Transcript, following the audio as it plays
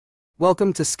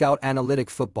Welcome to Scout Analytic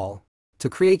Football. To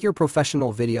create your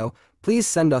professional video, please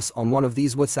send us on one of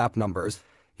these WhatsApp numbers,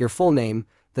 your full name,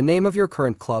 the name of your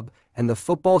current club, and the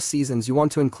football seasons you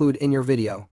want to include in your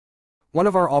video. One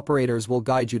of our operators will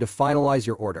guide you to finalize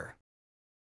your order.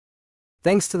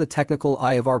 Thanks to the technical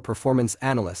eye of our performance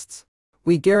analysts,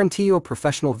 we guarantee you a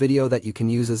professional video that you can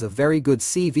use as a very good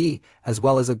CV as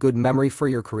well as a good memory for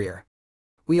your career.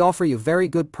 We offer you very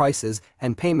good prices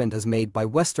and payment is made by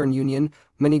Western Union,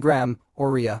 MoneyGram,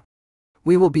 or RIA.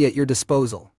 We will be at your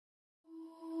disposal.